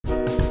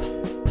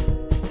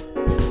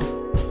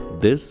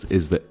This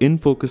is the In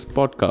Focus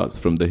podcast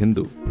from The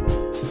Hindu.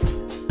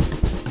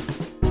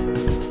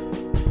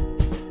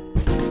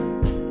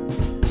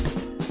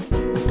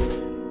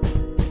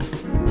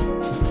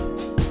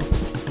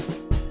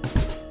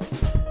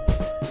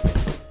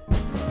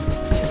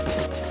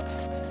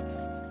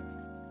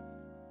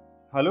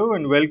 Hello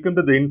and welcome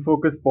to the In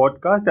Focus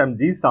podcast. I'm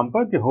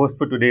Sampath, your host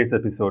for today's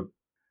episode.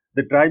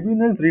 The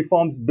Tribunals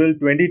Reforms Bill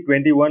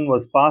 2021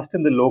 was passed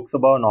in the Lok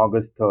Sabha on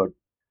August 3rd.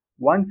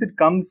 Once it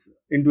comes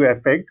into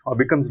effect or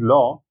becomes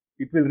law,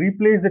 it will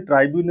replace the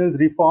Tribunals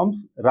Reforms,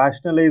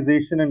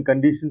 Rationalisation and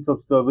Conditions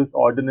of Service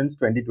Ordinance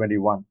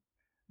 2021.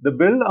 The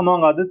bill,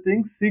 among other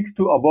things, seeks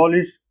to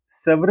abolish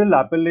several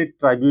appellate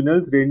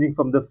tribunals ranging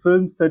from the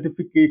Film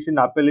Certification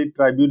Appellate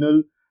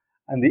Tribunal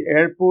and the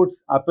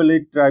Airports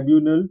Appellate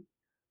Tribunal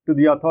to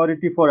the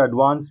Authority for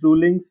Advanced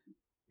Rulings,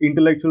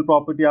 Intellectual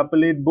Property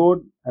Appellate Board,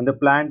 and the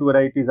Plant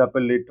Varieties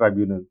Appellate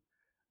Tribunal.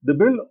 The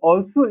bill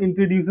also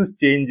introduces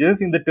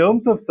changes in the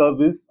terms of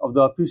service of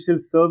the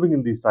officials serving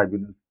in these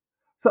tribunals.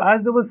 So,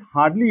 as there was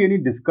hardly any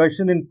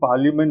discussion in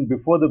Parliament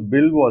before the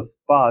bill was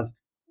passed,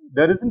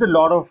 there isn't a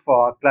lot of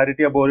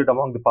clarity about it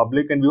among the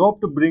public, and we hope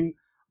to bring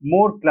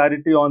more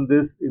clarity on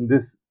this in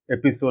this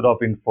episode of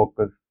In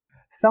Focus.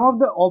 Some of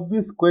the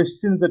obvious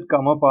questions that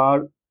come up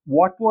are: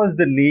 what was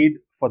the need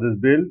for this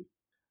bill?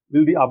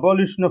 Will the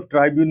abolition of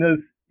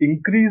tribunals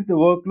increase the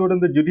workload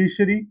on the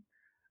judiciary?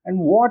 And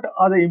what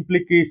are the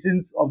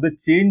implications of the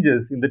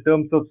changes in the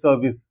terms of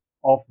service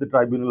of the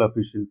tribunal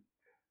officials?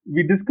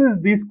 We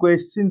discussed these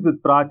questions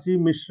with Prachee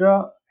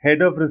Mishra,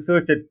 Head of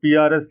Research at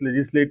PRS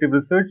Legislative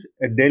Research,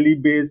 a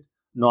Delhi-based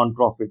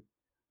non-profit.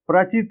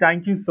 Prachee,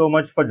 thank you so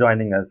much for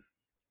joining us.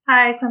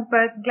 Hi,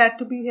 Sampath. Glad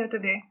to be here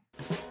today.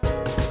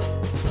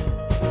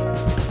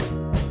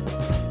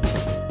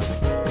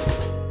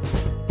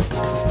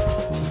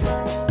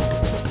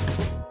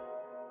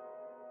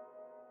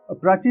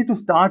 Prachee, to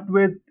start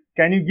with,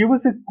 can you give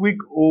us a quick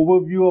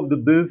overview of the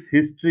bill's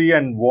history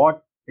and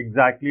what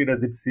exactly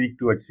does it seek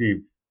to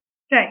achieve?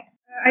 Right.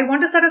 I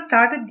want to sort of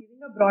start with giving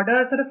a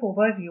broader sort of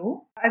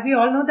overview. As we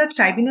all know, the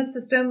tribunal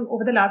system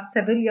over the last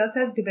several years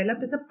has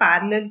developed as a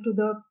parallel to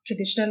the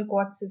traditional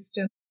court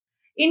system.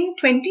 In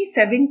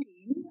 2017,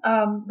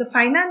 the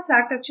Finance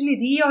Act actually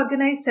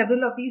reorganized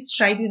several of these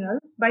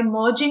tribunals by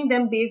merging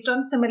them based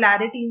on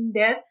similarity in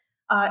their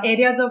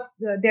areas of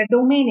their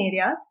domain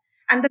areas.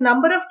 And the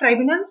number of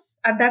tribunals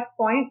at that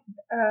point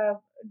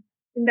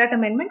in that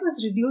amendment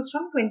was reduced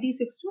from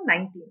 26 to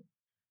 19.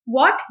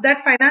 What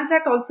that Finance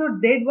Act also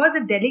did was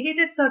it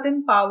delegated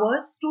certain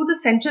powers to the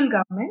central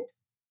government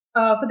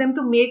for them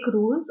to make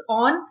rules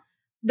on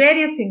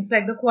various things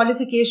like the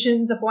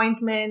qualifications,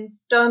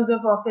 appointments, terms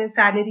of office,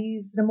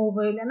 salaries,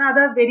 removal, and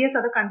various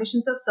other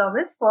conditions of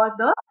service for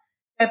the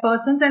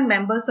persons and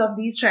members of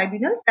these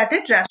tribunals that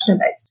it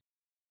rationalized.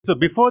 So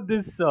before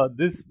this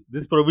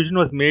provision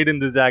was made in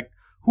this act,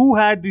 who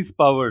had these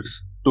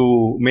powers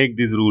to make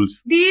these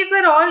rules? These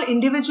were all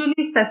individually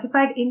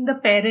specified in the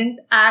parent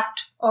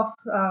act of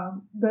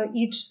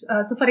each.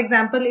 So, for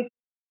example, if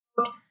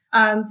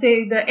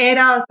say the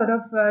ERA sort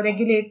of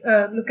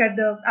look at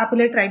the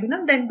appellate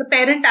tribunal, then the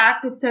parent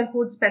act itself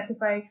would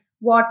specify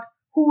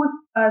who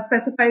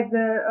specifies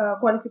the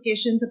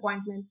qualifications,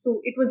 appointments.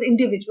 So it was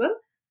individual.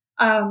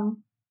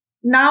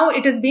 Now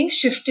it is being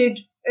shifted.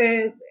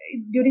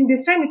 During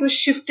this time, it was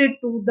shifted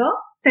to the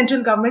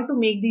central government to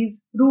make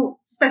these rules,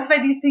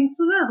 specify these things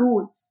to the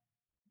rules.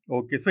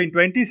 Okay, so in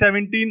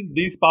 2017,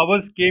 these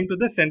powers came to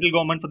the central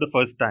government for the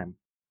first time.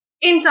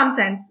 In some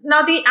sense.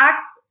 Now the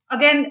acts,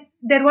 again,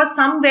 there was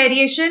some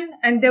variation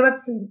and there were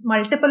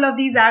multiple of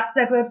these acts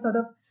that were sort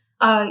of,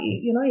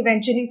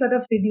 eventually sort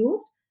of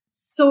reduced.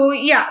 So,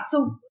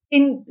 so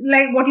in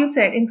like what you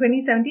said, in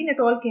 2017, it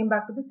all came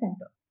back to the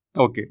center.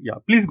 Okay, yeah,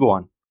 please go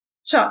on.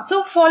 Sure.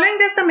 So following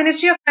this, the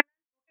Ministry of Finance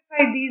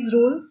notified these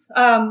rules,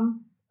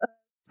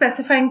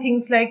 specifying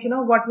things like,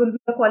 what will be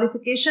the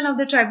qualification of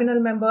the tribunal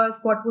members,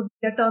 what would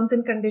be the terms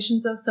and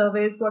conditions of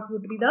service, what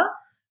would be the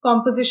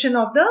composition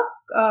of the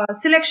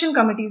selection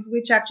committees,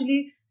 which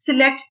actually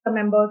select the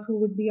members who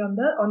would be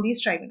on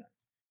these tribunals.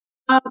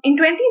 In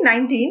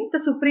 2019, the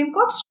Supreme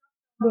Court struck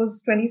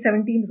those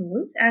 2017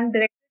 rules and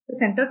directed the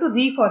center to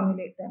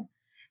reformulate them.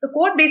 The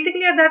court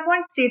basically at that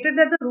point stated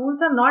that the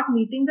rules are not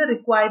meeting the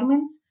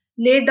requirements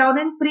laid down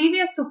in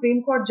previous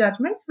Supreme Court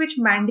judgments which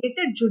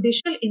mandated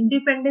judicial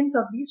independence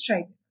of these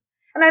tribunals.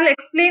 And I'll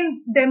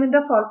explain them in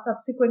the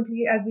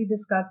subsequently as we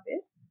discuss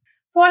this.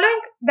 Following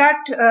that,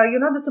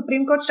 the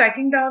Supreme Court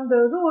striking down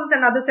the rules,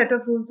 another set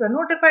of rules were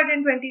notified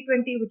in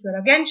 2020, which were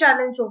again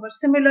challenged over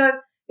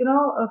similar,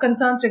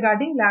 concerns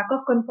regarding lack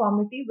of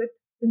conformity with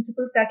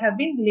principles that have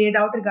been laid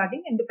out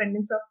regarding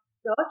independence of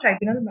the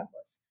tribunal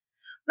members.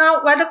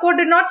 Now, while the court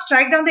did not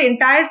strike down the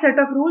entire set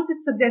of rules,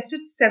 it suggested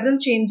several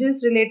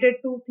changes related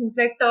to things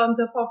like terms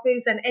of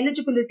office and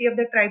eligibility of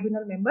the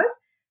tribunal members,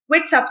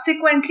 which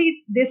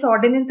subsequently this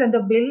ordinance and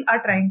the bill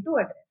are trying to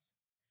address.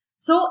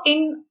 So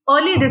in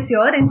early this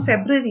year, in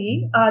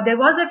February, there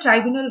was a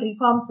Tribunal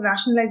Reforms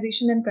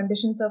Rationalisation and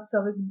Conditions of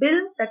Service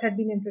Bill that had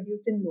been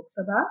introduced in Lok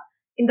Sabha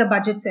in the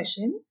budget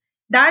session.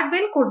 That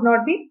bill could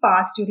not be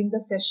passed during the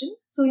session.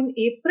 So in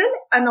April,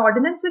 an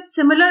ordinance with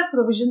similar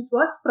provisions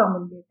was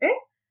promulgated.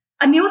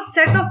 A new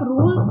set of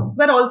rules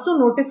were also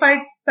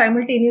notified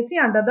simultaneously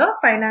under the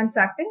Finance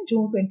Act in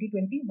June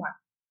 2021.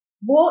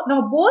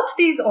 Both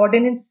these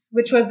ordinances,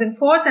 which was in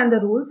force, and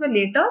the rules were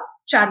later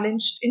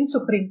challenged in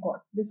Supreme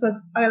Court. This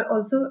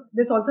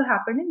also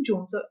happened in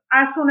June. So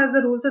as soon as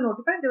the rules were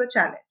notified, they were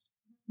challenged.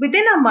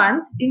 Within a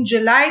month, in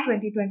July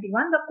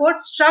 2021, the court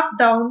struck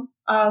down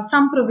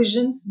some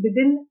provisions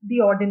within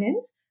the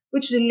ordinance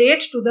which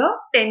relate to the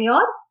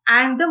tenure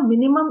and the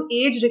minimum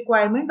age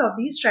requirement of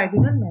these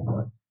tribunal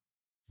members.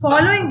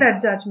 Following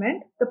that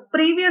judgment, the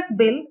previous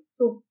bill,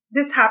 so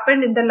this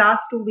happened in the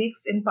last 2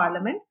 weeks in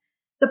Parliament,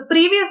 the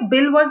previous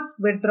bill was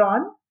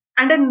withdrawn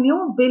and a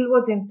new bill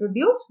was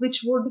introduced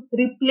which would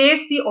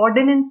replace the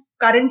ordinance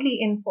currently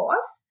in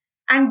force.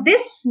 And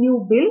this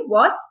new bill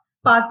was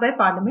passed by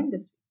Parliament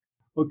this week.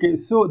 Okay,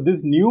 so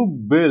this new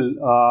bill,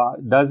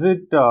 does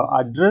it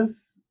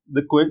address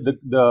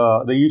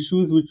the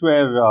issues which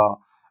were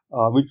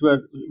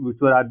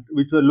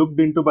looked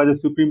into by the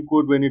Supreme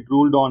Court when it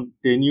ruled on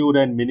tenure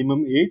and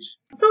minimum age?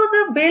 So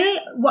the bill,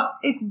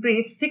 it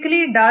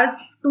basically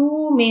does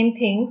two main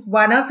things.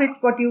 One of it,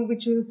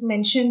 which was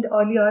mentioned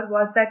earlier,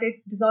 was that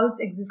it dissolves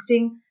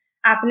existing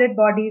appellate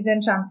bodies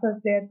and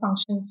transfers their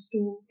functions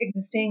to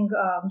existing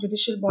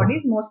judicial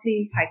bodies,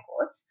 mostly high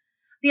courts.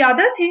 The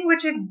other thing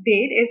which it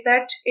did is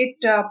that it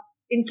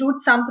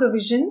includes some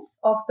provisions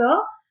of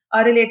the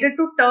related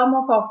to term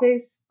of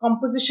office,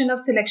 composition of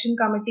selection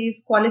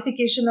committees,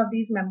 qualification of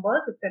these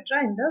members,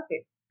 etc. in the bill.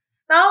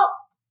 Now,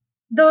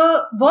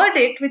 the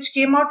verdict, which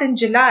came out in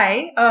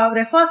July,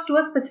 refers to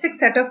a specific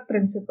set of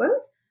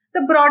principles.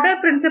 The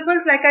broader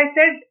principles, like I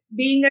said,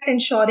 being at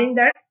ensuring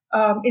that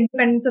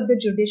independence of the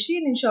judiciary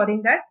and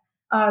ensuring that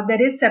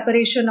there is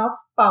separation of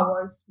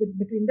powers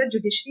between the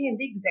judiciary and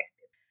the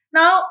executive.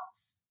 Now,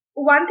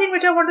 one thing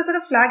which I want to sort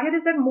of flag here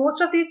is that most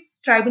of these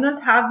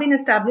tribunals have been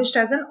established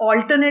as an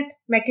alternate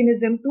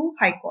mechanism to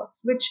high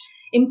courts, which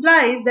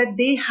implies that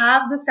they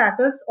have the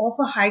status of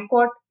a high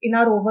court in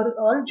our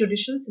overall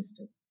judicial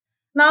system.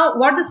 Now,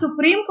 what the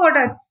Supreme Court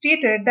had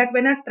stated that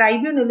when a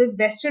tribunal is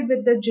vested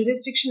with the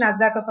jurisdiction as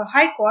that of a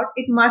high court,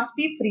 it must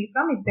be free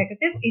from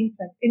executive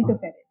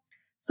interference.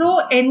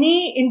 So,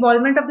 any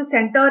involvement of the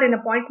center in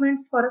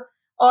appointments for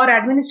or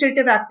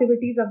administrative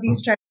activities of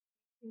these tribunals,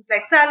 things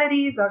like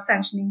salaries or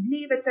sanctioning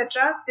leave,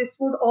 etc., this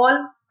would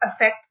all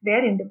affect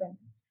their independence.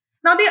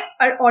 Now, the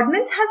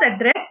ordinance has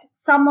addressed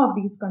some of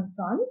these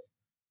concerns,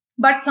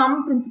 but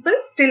some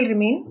principles still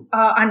remain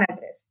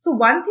unaddressed. So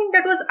one thing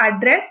that was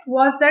addressed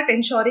was that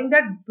ensuring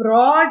that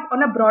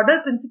on a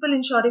broader principle,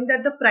 ensuring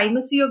that the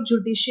primacy of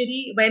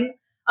judiciary when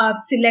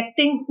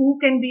selecting who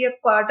can be a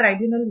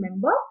tribunal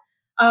member,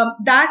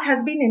 that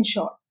has been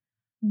ensured.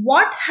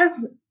 What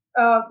has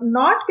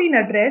not been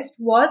addressed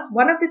was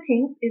one of the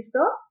things is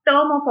the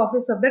term of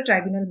office of the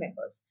tribunal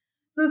members.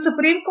 So the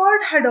Supreme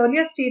Court had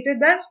earlier stated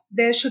that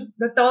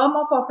the term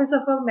of office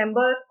of a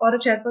member or a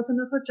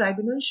chairperson of a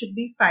tribunal should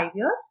be 5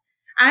 years,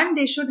 and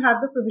they should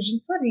have the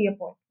provisions for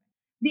reappointment.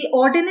 The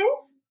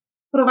ordinance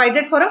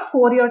provided for a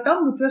 4-year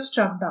term, which was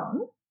struck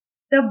down.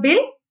 The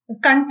bill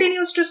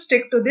continues to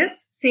stick to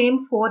this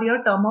same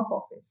 4-year term of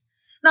office.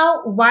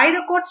 Now, why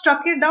the court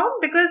struck it down?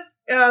 Because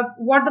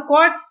what the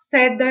court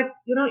said that,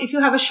 if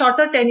you have a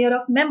shorter tenure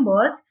of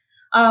members,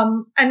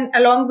 and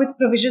along with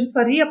provisions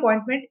for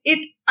reappointment,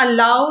 it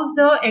allows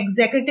the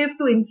executive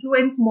to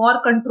influence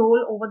more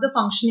control over the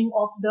functioning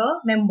of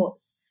the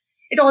members.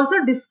 It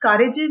also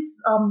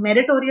discourages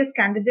meritorious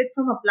candidates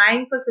from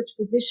applying for such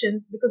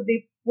positions because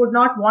they would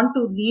not want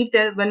to leave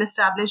their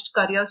well-established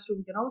careers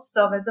to,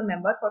 serve as a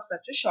member for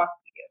such a short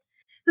period.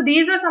 So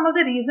these are some of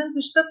the reasons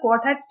which the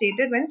court had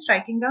stated when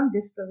striking down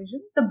this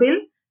provision. The bill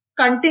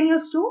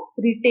continues to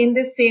retain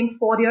the same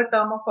 4-year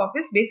term of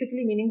office,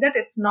 basically meaning that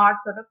it's not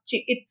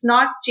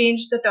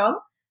changed the term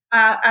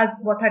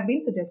as what had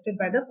been suggested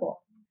by the court.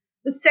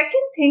 The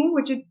second thing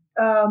which it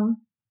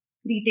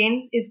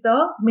retains is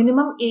the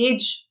minimum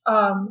age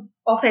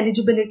of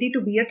eligibility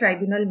to be a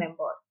tribunal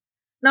member.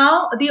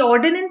 Now, the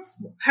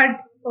ordinance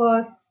had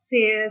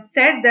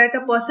said that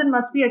a person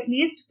must be at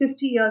least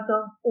 50 years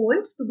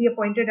old to be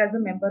appointed as a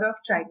member of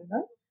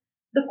tribunal.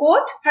 The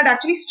court had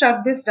actually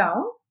struck this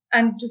down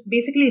and just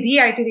basically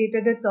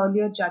reiterated its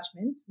earlier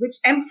judgments, which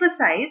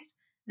emphasized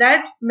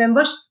that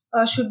members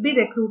should be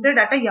recruited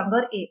at a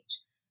younger age.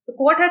 The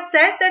court had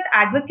said that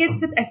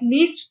advocates with at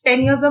least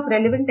 10 years of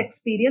relevant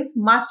experience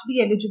must be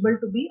eligible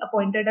to be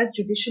appointed as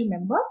judicial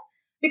members,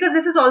 because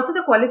this is also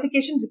the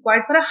qualification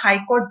required for a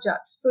high court judge.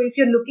 So if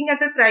you're looking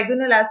at a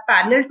tribunal as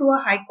parallel to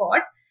a high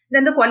court,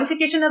 then the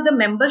qualification of the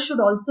members should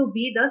also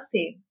be the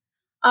same.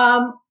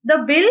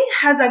 The bill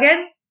has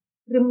again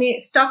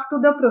stuck to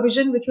the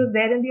provision which was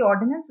there in the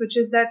ordinance, which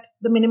is that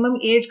the minimum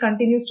age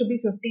continues to be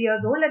 50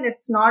 years old, and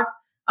it's not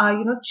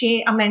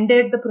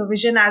amended the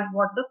provision as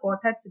what the court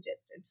had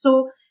suggested.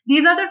 So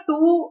these are the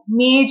two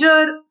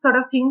major sort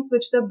of things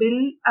which the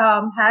bill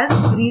has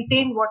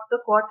retained what the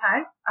court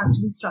had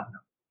actually struck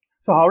down.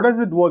 So how does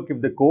it work?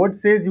 If the court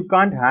says you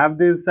can't have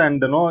this,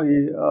 and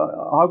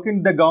how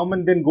can the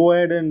government then go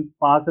ahead and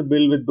pass a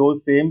bill with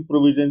those same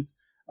provisions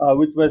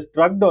which were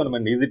struck down? I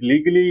mean, is it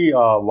legally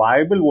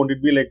viable? Won't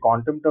it be like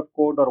contempt of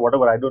court or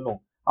whatever? I don't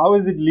know. How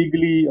is it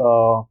legally?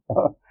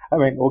 I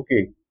mean,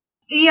 okay.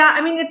 Yeah,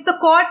 I mean, it's the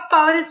court's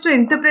power is to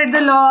interpret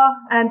the law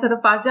and sort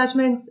of pass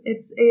judgments.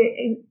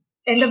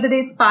 End of the day,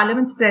 it's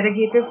Parliament's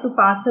prerogative to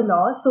pass a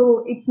law.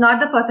 So it's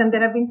not the first time.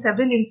 There have been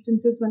several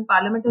instances when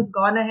Parliament has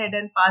gone ahead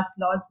and passed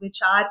laws which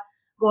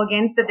go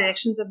against the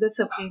directions of the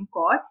Supreme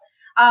Court.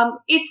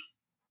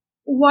 It's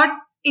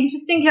what's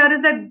interesting here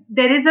is that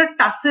there is a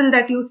tussle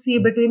that you see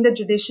between the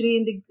judiciary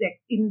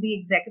and the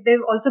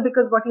executive. Also,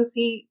 because what you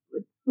see,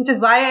 which is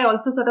why I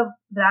also sort of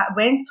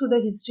went through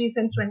the history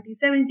since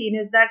 2017,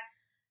 is that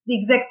the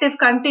executive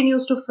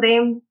continues to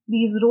frame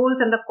these rules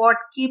and the court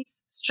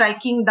keeps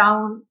striking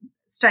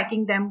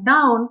them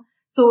down.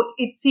 So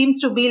it seems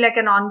to be like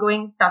an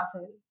ongoing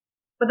tussle.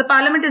 But the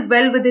Parliament is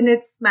well within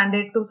its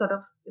mandate to sort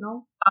of,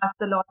 pass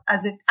the law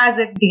as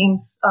it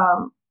deems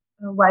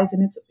wise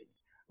in its opinion.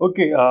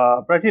 Okay,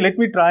 Prachee, let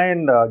me try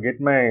and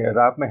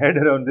wrap my head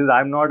around this.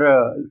 I'm not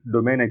a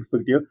domain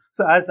expert here.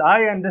 So, as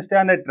I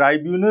understand, a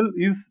tribunal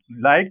is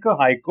like a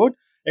high court,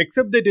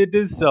 except that it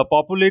is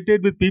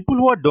populated with people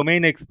who are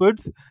domain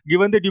experts.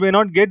 Given that you may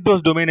not get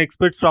those domain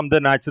experts from the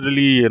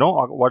naturally,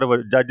 or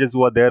whatever judges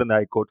who are there in the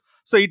high court.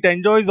 So, it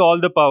enjoys all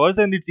the powers,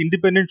 and its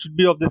independence should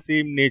be of the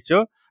same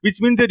nature, which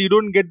means that you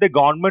don't get the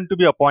government to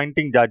be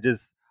appointing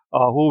judges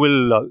who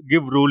will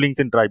give rulings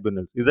in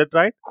tribunals. Is that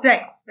right?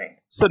 Right, right.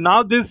 So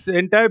now this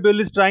entire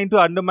bill is trying to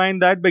undermine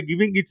that by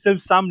giving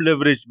itself some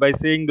leverage by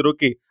saying that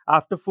okay,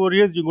 after 4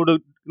 years you go to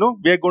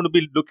we are going to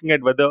be looking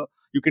at whether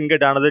you can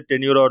get another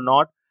tenure or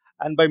not,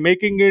 and by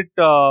making it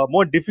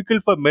more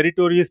difficult for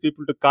meritorious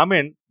people to come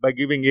in by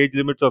giving age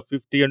limits of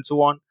 50 and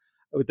so on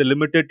with a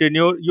limited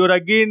tenure, you're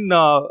again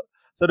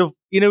sort of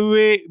in a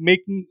way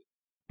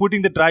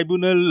putting the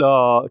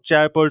tribunal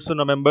chairperson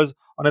or members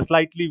on a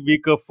slightly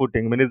weaker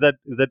footing. I mean, is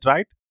that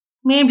right?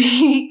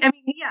 Maybe, I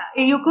mean,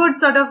 yeah, you could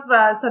sort of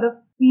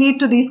lead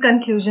to these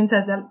conclusions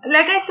as well.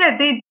 Like I said,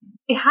 they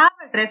have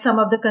addressed some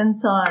of the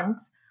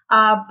concerns.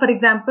 For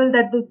example,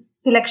 that the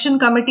selection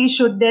committee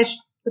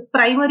the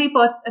primary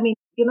person. I mean,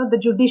 the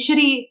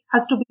judiciary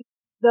has to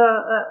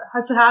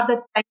have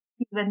that time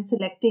when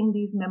selecting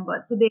these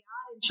members. So they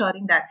are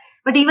ensuring that.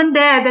 But even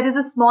there is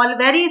a small,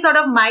 very sort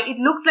of it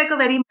looks like a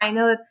very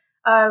minor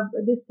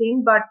this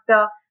thing. But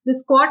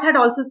this court had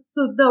also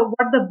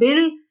what the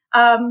bill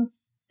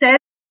says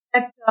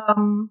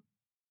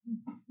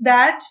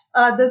that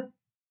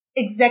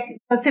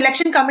the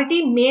selection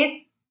committee may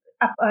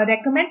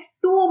recommend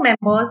two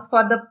members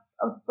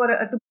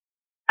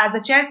as a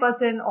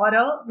chairperson or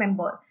a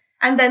member,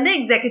 and then the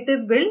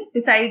executive will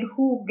decide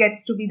who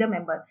gets to be the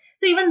member.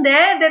 So even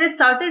there is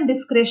certain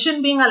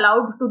discretion being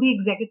allowed to the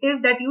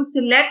executive that you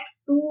select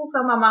two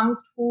from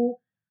amongst who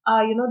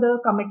the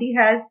committee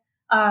has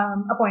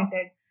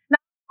appointed. Now,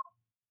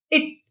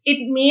 it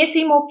may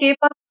seem okay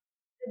for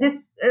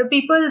this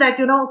people that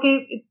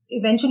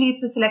eventually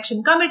it's a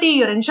selection committee,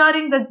 you're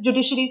ensuring the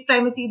judiciary's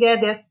primacy there,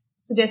 they're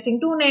suggesting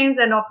two names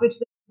and of which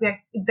the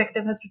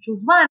executive has to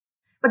choose one,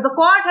 but the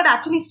court had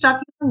actually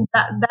struck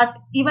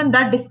even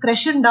that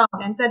discretion down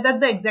and said that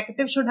the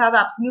executive should have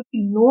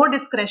absolutely no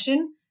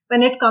discretion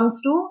when it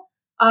comes to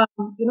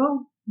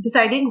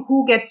deciding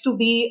who gets to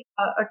be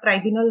a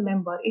tribunal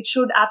member. It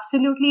should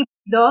absolutely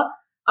be the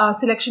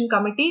selection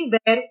committee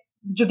where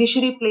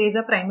judiciary plays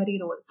a primary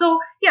role. So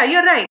yeah,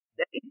 you're right.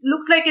 It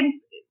looks like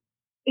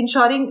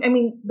ensuring, I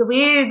mean, the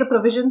way the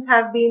provisions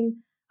have been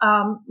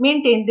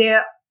maintained,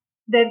 there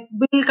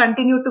will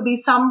continue to be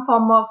some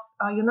form of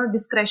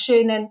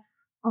discretion and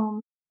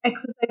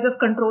exercise of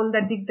control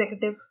that the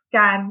executive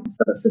can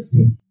sort of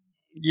sustain.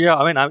 Yeah,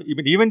 I mean,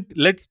 even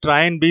let's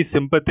try and be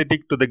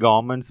sympathetic to the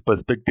government's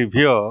perspective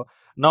here.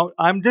 Now,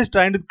 I'm just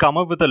trying to come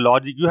up with a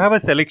logic. You have a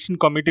selection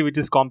committee which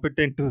is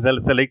competent to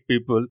select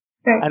people,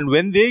 Right. and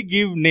when they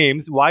give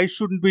names, why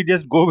shouldn't we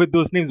just go with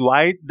those names?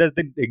 Why does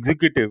the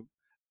executive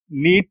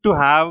need to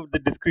have the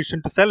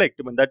discretion to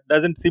select? I mean, that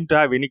doesn't seem to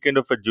have any kind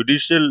of a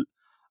judicial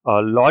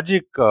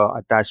logic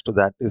attached to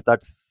that.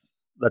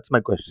 That's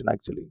my question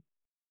actually.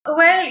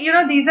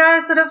 Well, these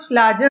are sort of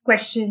larger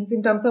questions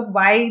in terms of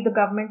why the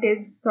government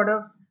is sort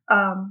of.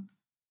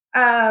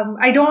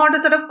 I don't want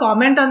to sort of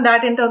comment on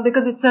that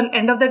because it's an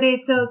end of the day,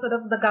 it's a sort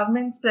of the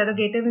government's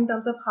prerogative in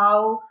terms of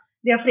how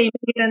they are framing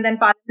it, and then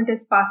Parliament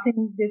is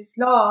passing this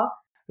law.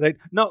 Right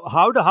now,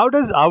 how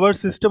does our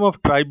system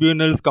of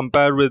tribunals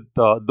compare with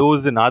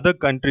those in other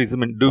countries? I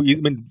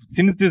mean,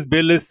 since this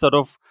bill is sort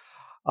of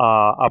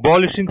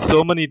abolishing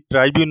so many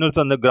tribunals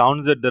on the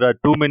grounds that there are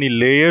too many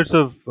layers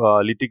of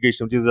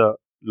litigation, which is a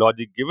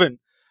logic given,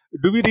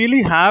 do we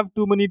really have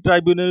too many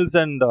tribunals,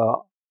 and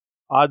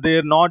are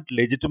there not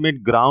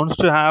legitimate grounds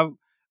to have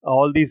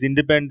all these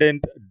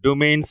independent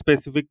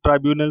domain-specific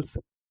tribunals?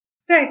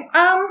 Right.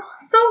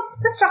 So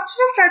the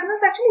structure of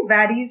tribunals actually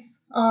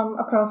varies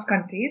across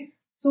countries.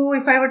 So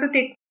if I were to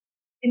take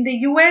in the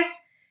US,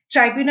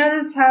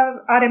 tribunals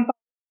are empowered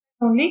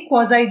only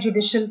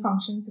quasi-judicial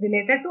functions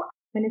related to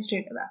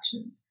administrative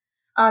actions.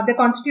 The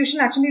Constitution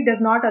actually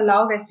does not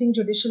allow vesting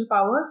judicial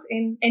powers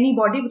in any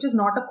body which is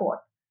not a court.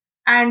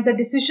 And the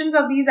decisions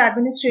of these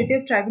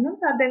administrative tribunals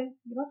are then,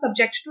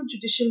 subject to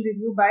judicial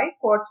review by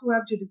courts who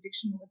have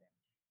jurisdiction over them.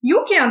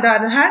 UK, on the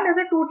other hand, has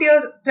a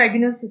two-tier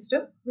tribunal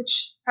system,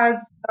 which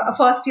has a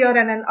first tier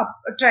and a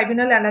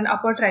tribunal and an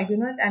upper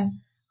tribunal, and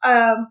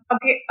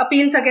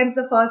appeals against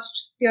the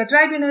first tier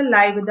tribunal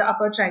lie with the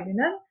upper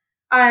tribunal.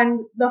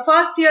 And the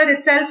first tier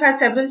itself has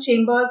several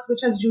chambers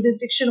which has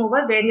jurisdiction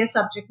over various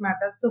subject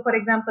matters. So, for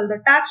example,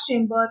 the tax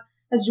chamber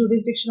has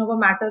jurisdiction over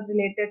matters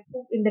related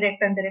to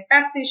indirect and direct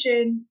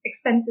taxation,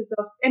 expenses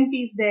of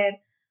MPs there.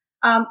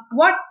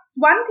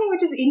 One thing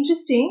which is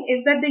interesting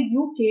is that in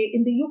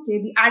the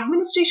UK, the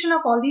administration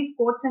of all these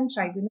courts and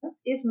tribunals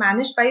is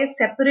managed by a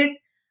separate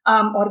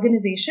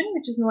organization,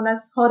 which is known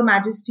as Her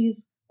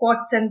Majesty's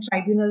Courts and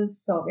Tribunals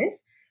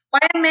Service. Why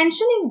I'm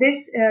mentioning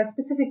this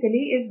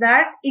specifically is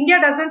that India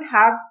doesn't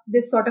have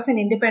this sort of an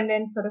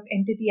independent sort of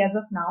entity as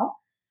of now.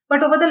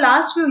 But over the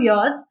last few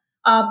years,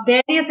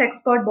 various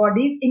expert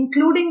bodies,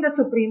 including the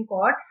Supreme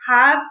Court,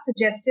 have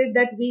suggested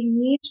that we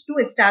need to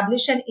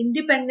establish an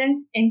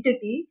independent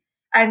entity.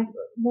 And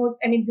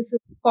this is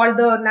called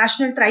the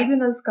National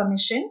Tribunals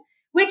Commission,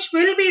 which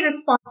will be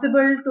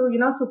responsible to,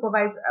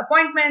 supervise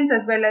appointments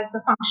as well as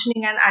the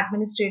functioning and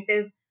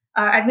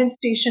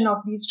administration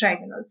of these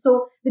tribunals.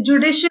 So the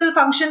judicial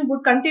function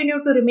would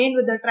continue to remain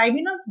with the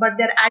tribunals, but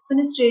their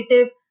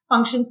administrative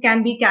functions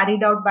can be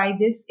carried out by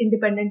this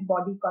independent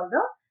body called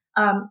the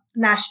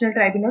National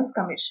Tribunals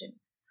Commission.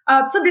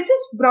 So this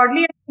is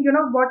broadly,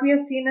 what we have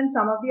seen in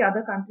some of the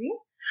other countries.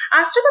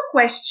 As to the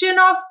question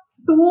of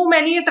too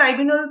many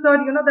tribunals or,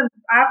 the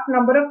apt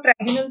number of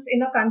tribunals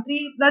in a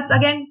country, that's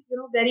again,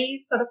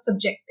 very sort of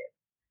subjective.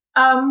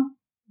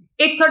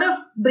 It sort of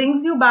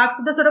brings you back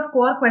to the sort of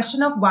core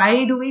question of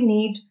why do we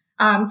need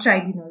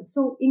tribunals?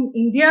 So in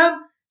India,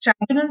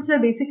 tribunals were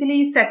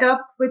basically set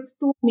up with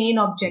two main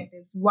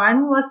objectives.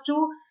 One was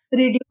to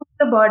reduce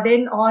the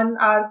burden on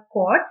our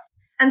courts,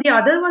 and the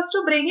other was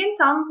to bring in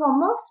some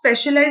form of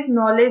specialized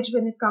knowledge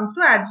when it comes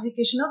to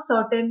adjudication of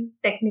certain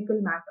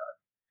technical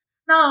matters.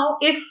 Now,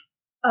 if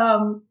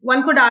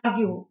one could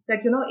argue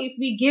that, if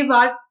we give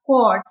our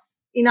courts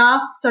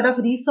enough sort of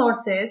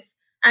resources,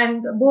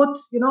 and both,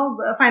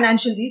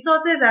 financial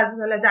resources as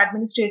well as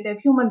administrative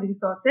human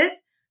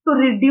resources to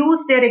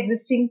reduce their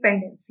existing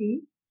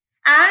pendency,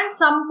 and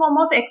some form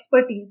of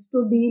expertise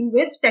to deal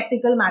with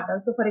technical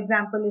matters. So, for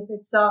example, if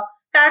it's a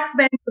tax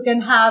bench, you can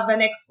have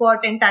an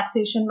expert in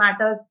taxation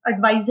matters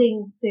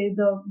advising, say,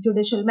 the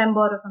judicial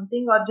member or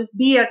something, or just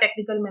be a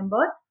technical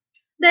member.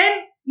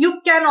 Then you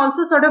can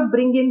also sort of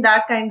bring in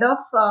that kind of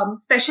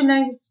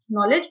specialized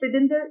knowledge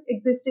within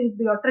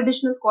your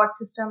traditional court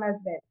system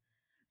as well.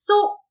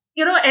 So,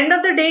 end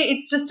of the day,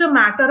 it's just a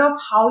matter of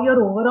how your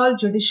overall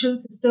judicial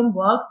system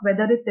works,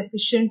 whether it's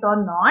efficient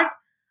or not.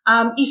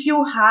 If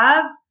you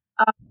have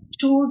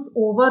issues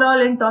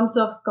overall in terms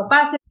of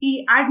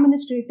capacity,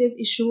 administrative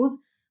issues,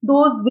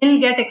 those will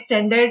get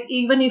extended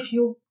even if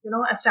you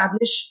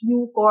establish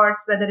new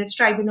courts, whether it's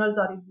tribunals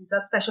or if these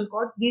are special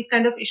courts. These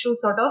kind of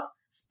issues sort of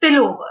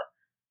spill over.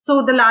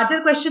 So the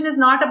larger question is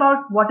not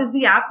about what is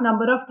the apt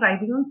number of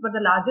tribunals, but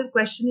the larger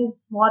question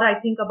is more, I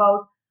think,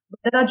 about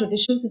whether our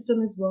judicial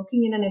system is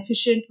working in an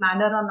efficient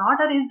manner or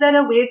not, or is there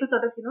a way to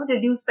sort of,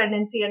 reduce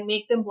pendency and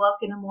make them work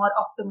in a more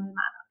optimal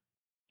manner?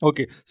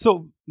 Okay,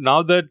 so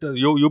now that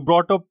you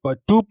brought up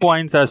 2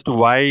 points as to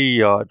why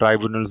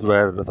tribunals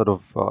were sort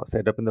of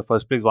set up in the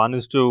first place. One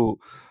is to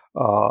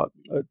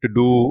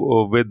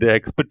do with the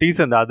expertise,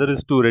 and the other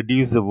is to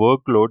reduce the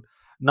workload.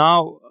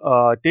 Now,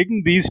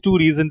 taking these two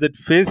reasons at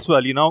face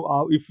value,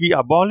 if we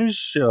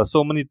abolish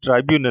so many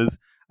tribunals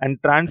and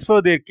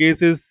transfer their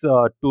cases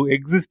to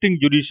existing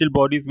judicial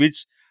bodies,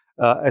 which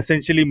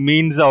essentially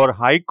means our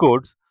high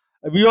courts.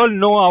 We all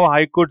know our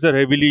high courts are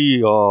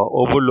heavily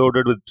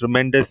overloaded with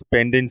tremendous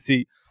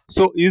pendency.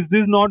 So, is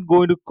this not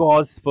going to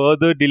cause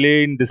further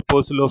delay in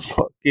disposal of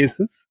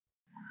cases?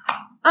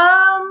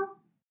 One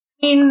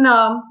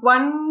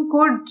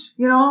could,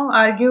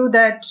 argue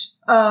that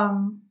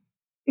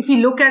if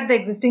you look at the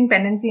existing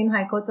pendency in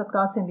high courts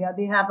across India,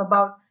 they have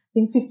about,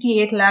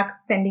 58 lakh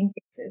pending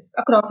cases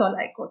across all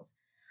high courts.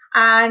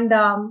 And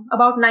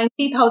about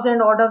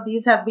 90,000 odd of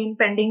these have been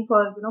pending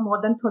for more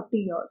than 30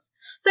 years.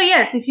 So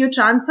yes, if you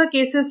transfer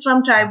cases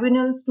from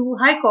tribunals to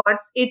high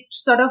courts, it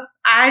sort of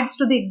adds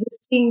to the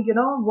existing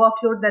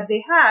workload that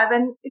they have,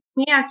 and it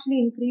may actually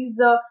increase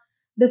the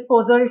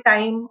disposal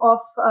time of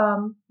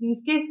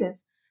these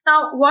cases.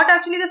 Now, what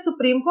actually the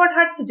Supreme Court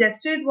had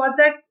suggested was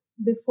that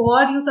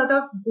before you sort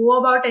of go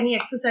about any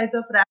exercise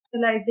of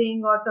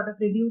rationalizing or sort of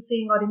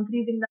reducing or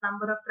increasing the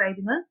number of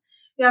tribunals,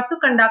 you have to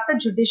conduct a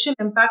judicial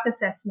impact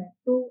assessment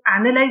to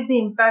analyze the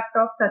impact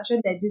of such a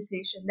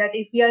legislation. That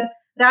if we are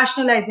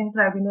rationalizing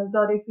tribunals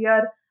or if we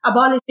are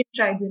abolishing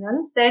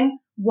tribunals, then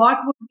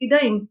what would be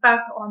the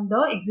impact on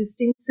the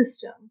existing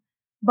system?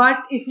 But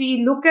if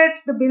we look at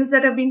the bills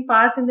that have been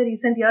passed in the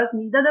recent years,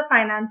 neither the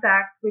Finance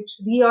Act, which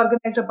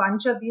reorganized a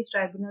bunch of these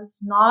tribunals,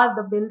 nor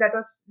the bill that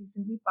was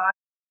recently passed,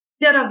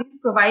 either of these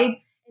provide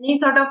any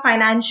sort of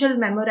financial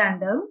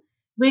memorandum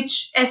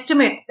which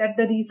estimate that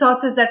the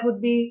resources that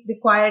would be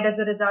required as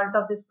a result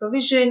of this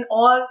provision,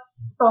 or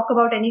talk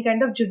about any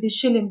kind of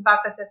judicial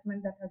impact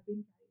assessment that has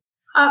been.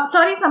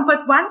 Sorry,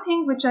 Sampath, one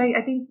thing which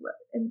I think,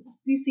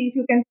 please see if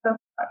you can sort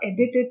of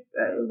edit it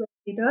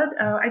later.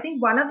 I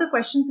think one of the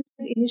questions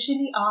we had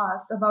initially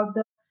asked about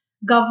the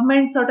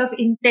government sort of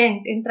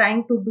intent in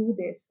trying to do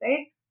this,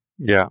 right?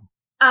 Yeah.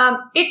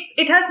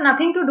 It has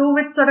nothing to do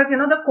with sort of,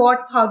 the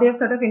courts, how they have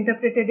sort of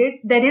interpreted it.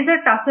 There is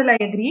a tussle, I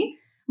agree,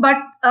 but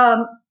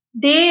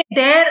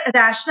their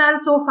rationale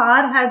so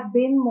far has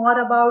been more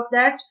about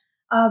that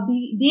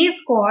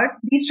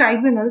these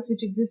tribunals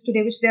which exist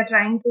today, which they are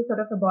trying to sort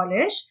of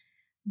abolish,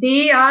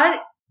 they are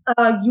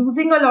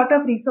using a lot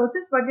of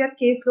resources, but their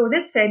caseload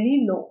is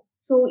fairly low.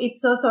 So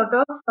it's a sort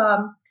of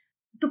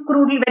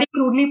very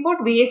crudely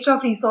put, waste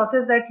of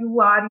resources that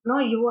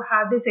you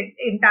have this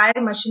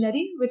entire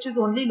machinery which is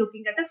only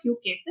looking at a few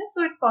cases.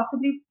 So it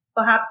possibly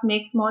perhaps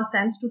makes more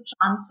sense to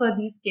transfer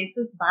these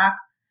cases back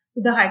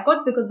to the high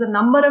courts, because the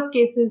number of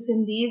cases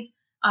in these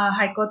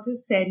high courts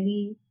is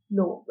fairly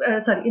low.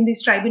 In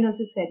these tribunals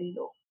is fairly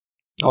low.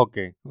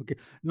 Okay.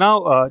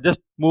 Now,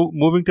 just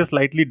moving to a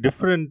slightly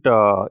different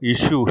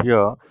issue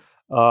here.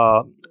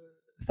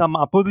 Some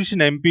opposition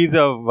MPs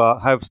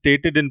have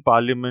stated in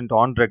Parliament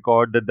on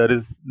record that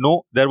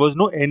there was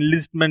no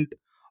enlistment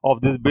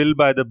of this bill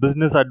by the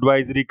Business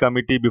Advisory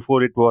Committee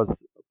before it was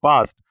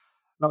passed.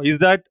 Now, is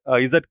that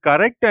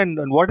correct? And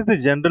what is the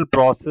general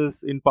process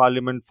in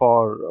Parliament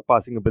for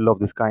passing a bill of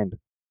this kind?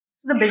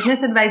 The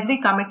Business Advisory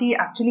Committee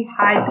actually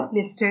had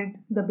listed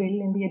the bill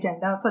in the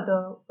agenda for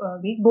the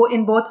week,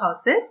 in both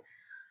houses.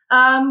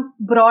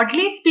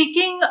 Broadly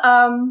speaking,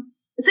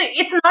 so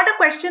it's not a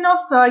question of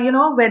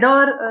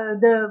whether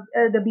the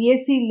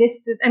BAC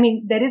lists. I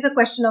mean, there is a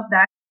question of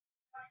that.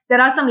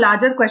 There are some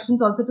larger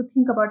questions also to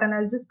think about, and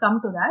I'll just come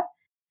to that.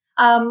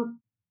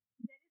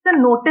 There is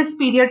a notice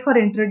period for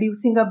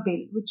introducing a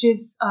bill, which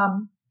is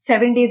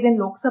 7 days in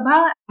Lok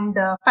Sabha and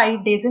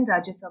 5 days in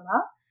Rajya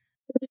Sabha.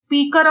 The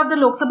Speaker of the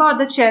Lok Sabha or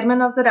the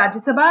Chairman of the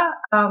Rajya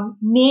Sabha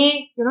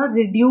may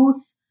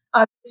reduce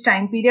this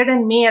time period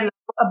and may allow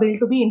a bill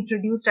to be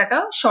introduced at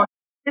a short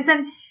notice.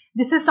 And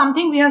this is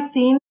something we have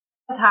seen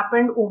has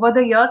happened over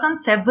the years on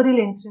several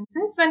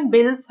instances when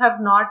bills have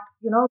not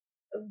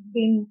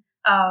been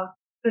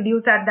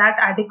produced at that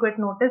adequate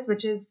notice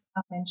which is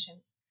mentioned.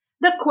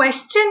 The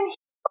question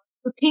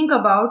to think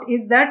about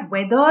is that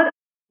whether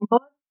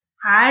members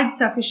had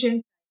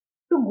sufficient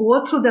to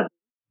go through the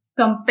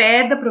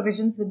compare the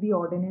provisions with the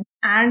ordinance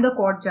and the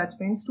court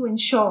judgments to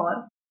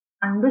ensure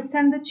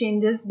understand the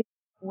changes being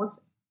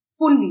proposed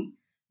fully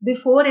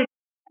before it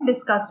was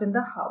discussed in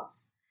the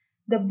House.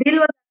 The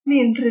bill was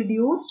actually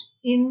introduced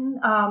in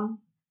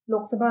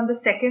Lok Sabha on the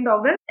 2nd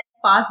August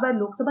and passed by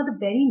Lok Sabha the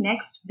very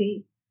next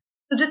day.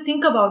 So just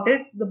think about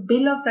it, the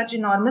bill of such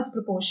enormous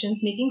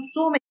proportions, making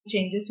so many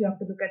changes. You have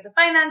to look at the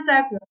Finance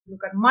Act, you have to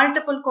look at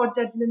multiple court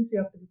judgments, you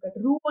have to look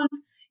at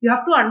rules. You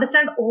have to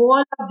understand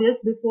all of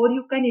this before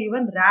you can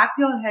even wrap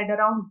your head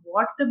around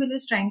what the bill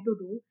is trying to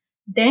do,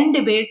 then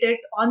debate it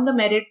on the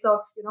merits of,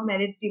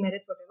 merits,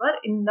 demerits, whatever,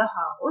 in the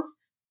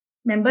House.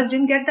 Members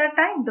didn't get that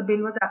time. The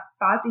bill was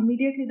passed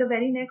immediately the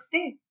very next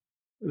day.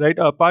 Right,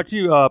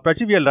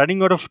 Prachee, we are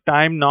running out of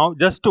time now.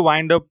 Just to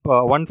wind up,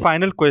 one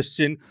final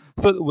question.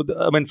 So,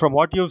 from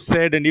what you've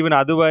said and even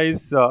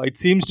otherwise, it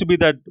seems to be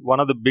that one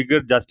of the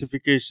bigger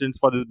justifications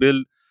for this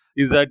bill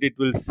is that it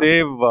will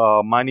save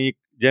money,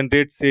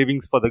 generate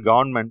savings for the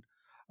government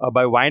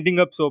by winding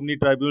up so many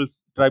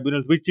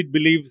tribunals which it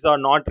believes are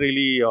not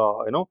really,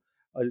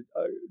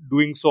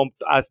 doing so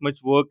as much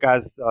work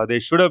as they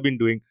should have been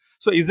doing.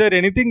 So, is there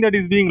anything that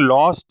is being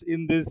lost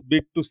in this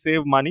bid to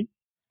save money?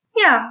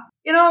 Yeah.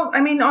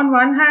 On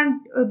one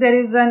hand, there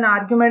is an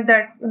argument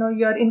that,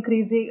 you're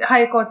increasing,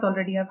 high courts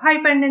already have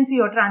high pendency,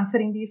 you're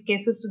transferring these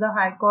cases to the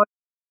high court.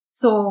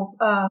 So,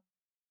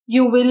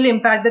 you will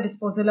impact the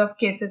disposal of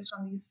cases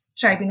from these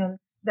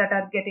tribunals that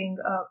are getting,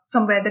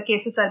 from where the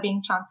cases are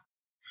being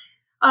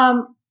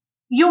transferred.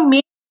 You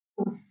may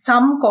lose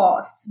some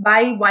costs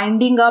by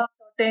winding up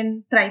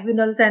certain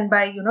tribunals and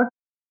by,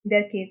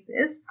 their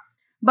cases.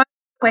 But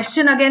the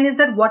question again is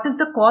that what is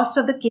the cost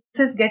of the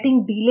cases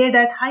getting delayed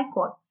at high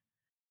courts?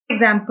 For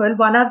example,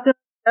 one of the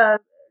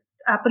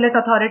appellate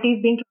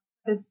authorities being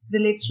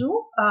relates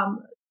to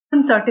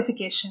film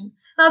certification.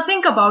 Now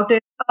think about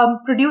it.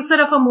 Producer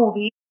of a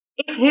movie,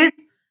 if his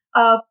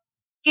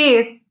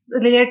case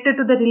related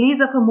to the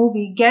release of a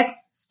movie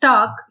gets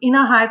stuck in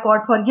a high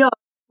court for years,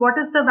 what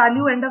is the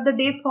value end of the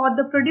day for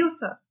the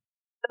producer?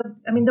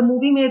 The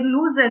movie may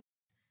lose it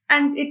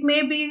and it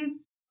may be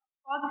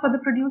cost for the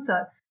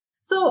producer.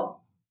 So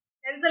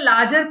there is a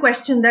larger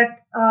question that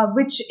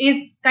which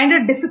is kind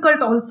of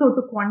difficult also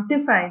to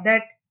quantify,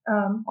 that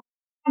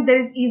there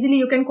is easily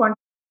you can quantify,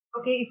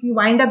 okay, if we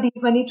wind up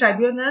these many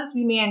tribunals,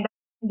 we may end up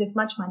with this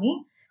much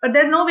money, but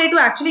there's no way to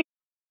actually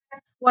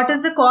what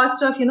is the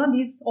cost of,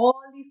 all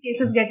these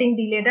cases getting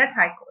delayed at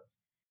high courts?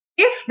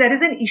 If there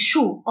is an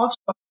issue of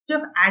shortage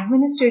of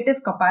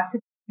administrative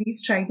capacity in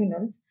these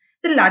tribunals,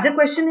 the larger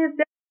question is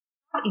that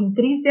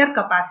increase their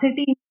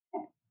capacity,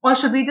 or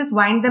should we just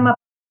wind them up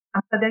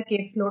and transfer their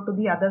caseload to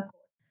the other court?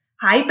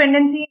 High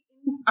pendency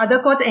in other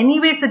courts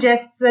anyway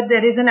suggests that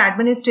there is an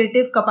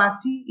administrative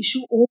capacity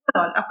issue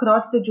overall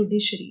across the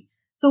judiciary.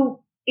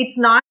 So it's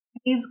not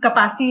these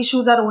capacity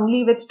issues are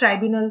only with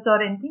tribunals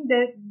or anything.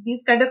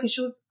 These kind of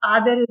issues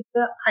are there in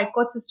the high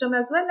court system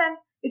as well, and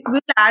it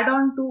will add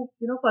on to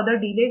further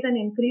delays and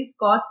increase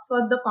costs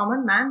for the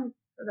common man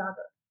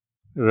rather.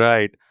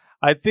 Right.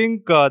 I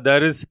think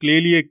there is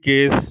clearly a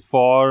case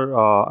for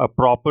a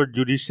proper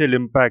judicial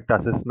impact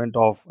assessment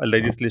of a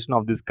legislation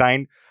of this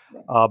kind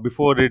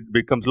before it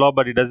becomes law,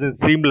 but it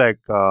doesn't seem like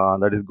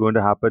that is going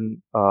to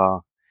happen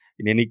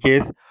in any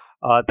case.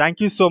 Thank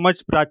you so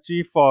much,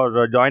 Prachee,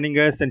 for joining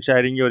us and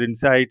sharing your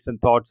insights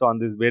and thoughts on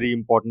this very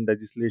important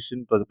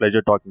legislation. It was a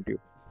pleasure talking to you.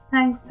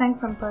 Thanks,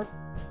 Sampath.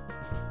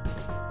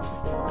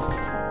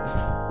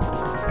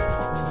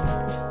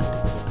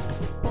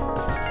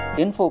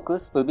 In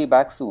Focus will be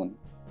back soon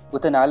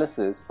with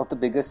analysis of the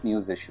biggest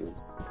news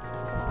issues.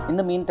 In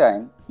the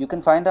meantime, you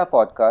can find our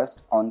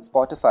podcast on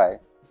Spotify,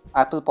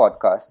 Apple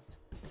Podcasts,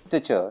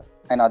 Stitcher,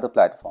 and other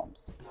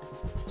platforms.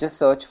 Just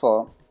search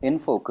for In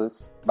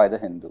Focus by The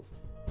Hindu.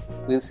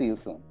 We'll see you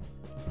soon.